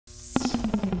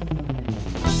I'm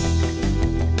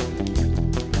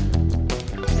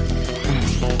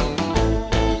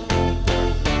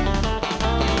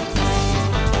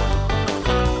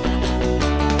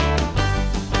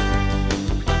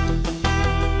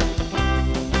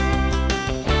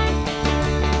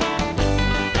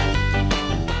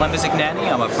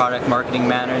I'm a product marketing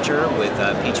manager with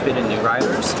Peachpit and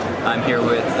Rewis. I'm here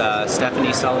with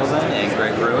Stephanie Sullivan and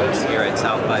Greg Rewis here at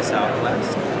South by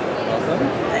Southwest. Welcome.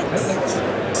 Thanks.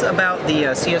 It's about the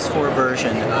CS4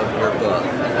 version of your book,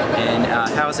 and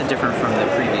how is it different from the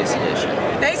previous edition?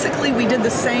 Basically, we did the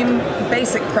same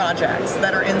basic projects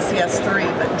that are in CS3,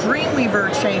 but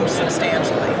Dreamweaver changed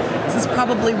substantially. This is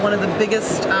probably one of the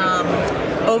biggest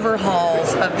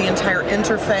overhauls of the entire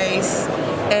interface.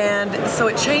 And so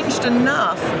it changed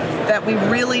enough that we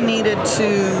really needed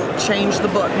to change the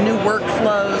book. New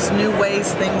workflows, new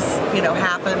ways things,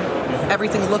 happen.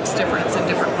 Everything looks different, it's in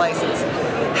different places.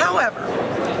 However,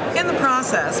 in the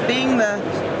process, being the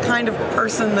kind of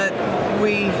person that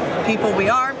we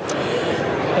are,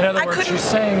 in other words, she's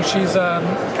saying she's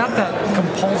got that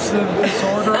compulsive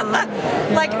disorder.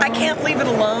 Like, I can't leave it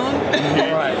alone.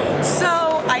 Right.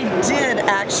 So I did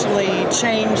actually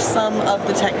change some of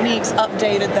the techniques,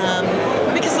 updated them,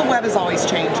 because the web is always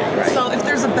changing. Right. So if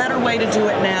there's a better way to do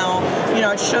it now,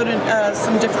 I showed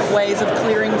some different ways of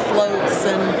clearing floats,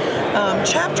 and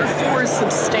Chapter 4 is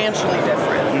substantially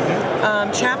different.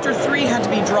 Mm-hmm. Chapter 3 had to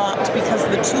be dropped because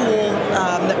the tool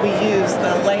that we use,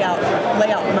 the layout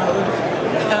mode,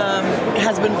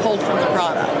 has been pulled from the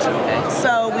product. Okay.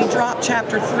 So we dropped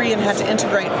Chapter 3 and had to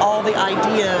integrate all the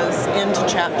ideas into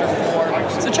Chapter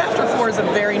 4. So Chapter 4 is a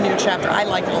very new chapter. I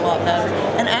like it a lot better,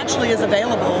 and actually is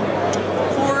available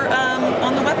for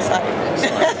on the website.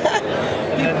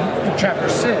 And Chapter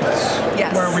 6,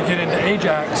 yes, where we get into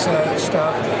Ajax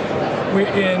stuff,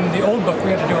 in the old book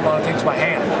we had to do a lot of things by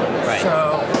hand. Right.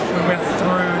 So we went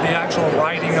through the actual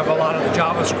writing of a lot of the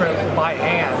JavaScript by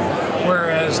hand,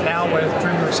 whereas now with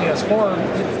Dreamweaver CS4,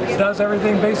 it does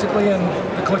everything basically in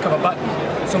the click of a button.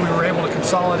 So we were able to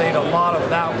consolidate a lot of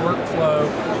that workflow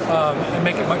and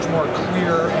make it much more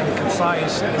clear and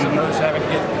concise, as opposed to having to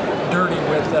get dirty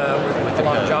with a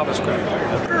lot of JavaScript.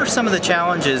 What are some of the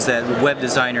challenges that web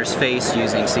designers face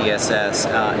using CSS,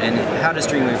 and how does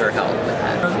Dreamweaver help with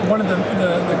that? One of the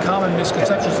common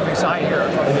misconceptions, at least I hear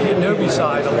from the Adobe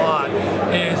side a lot,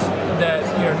 is that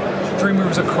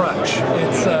Dreamweaver is a crutch.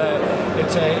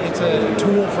 It's a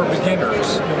tool for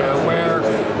beginners. Where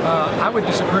I would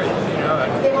disagree.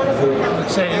 And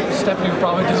let's say Stephanie would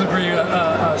probably disagree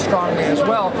strongly as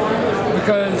well,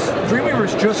 because Dreamweaver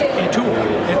is just a tool.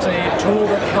 It's a tool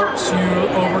that helps you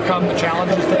overcome the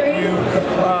challenges that you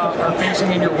are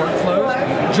facing in your workflows,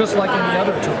 just like any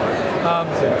other tool.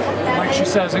 Like she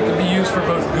says, it can be used for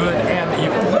both good and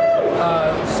evil.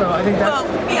 So I think that's...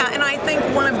 Well, yeah, and I think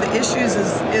one of the issues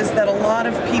is that a lot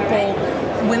of people,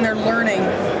 when they're learning,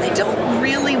 they don't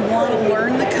really want to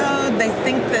learn the code. They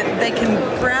think that they can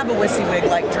grab a WYSIWYG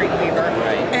like Dreamweaver,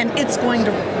 and it's going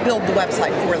to build the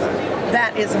website for them.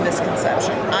 That is a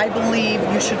misconception. I believe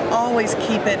you should always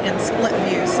keep it in split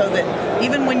view, so that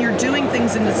even when you're doing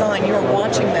things in design, you're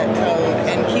watching that code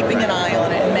and keeping an eye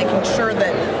on it and making sure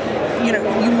that you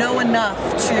know enough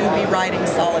to be writing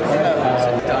solid code.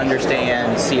 To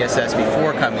understand CSS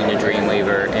before coming to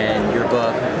Dreamweaver, and your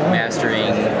book,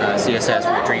 Mastering CSS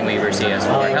with Dreamweaver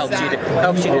CS4, helps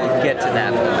you to get to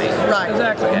that point. Right.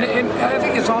 Exactly. Okay. And I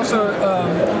think it's also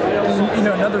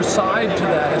another side to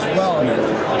that as well. I mean,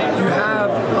 you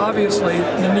have obviously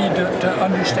the need to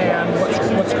understand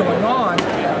what's going on.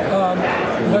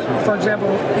 But for example,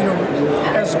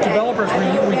 as developers,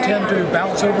 we tend to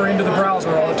bounce over into the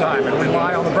browser all the time and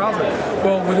rely on the browser.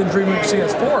 Well, within Dreamweaver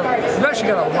CS4, we've actually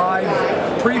got a live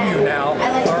preview now,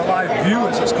 or a live view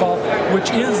as it's called, which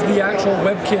is the actual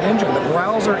WebKit engine, the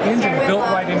browser engine built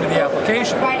right into the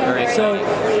application. So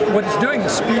what it's doing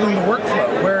is speeding the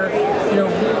workflow, where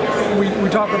we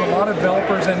talk with a lot of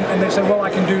developers and they say, well, I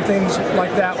can do things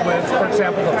like that with, for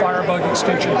example, the Firebug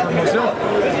extension for Mozilla.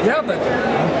 Yeah, but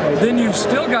then you've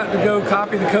still got to go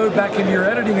copy the code back into your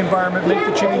editing environment, make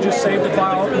the changes, save the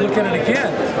file, look at it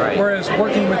again. Right. Whereas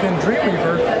working within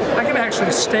Dreamweaver, I can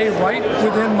actually stay right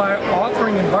within my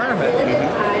authoring environment,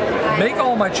 make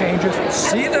all my changes,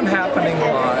 see them happening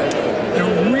live.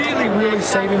 They're really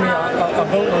saving me a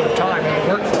boatload of time in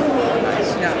the workflow.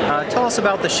 Tell us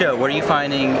about the show. What are you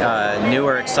finding new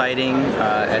or exciting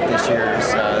at this year's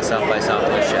South by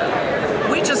Southwest show?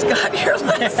 We just got here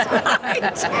last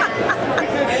last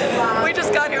night. We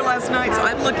just got here last night, so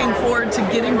I'm looking forward to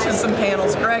getting to some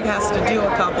panels. Greg has to do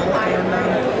a couple,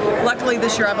 and luckily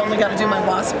this year I've only got to do my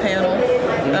WASP panel.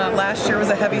 Last year was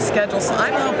a heavy schedule, so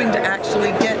I'm hoping to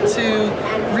actually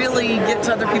really get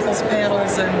to other people's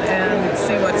panels and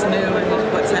see what's new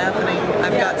and what's happening.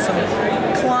 I've got some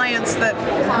clients that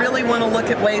really want to look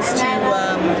at ways to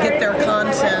get their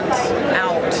content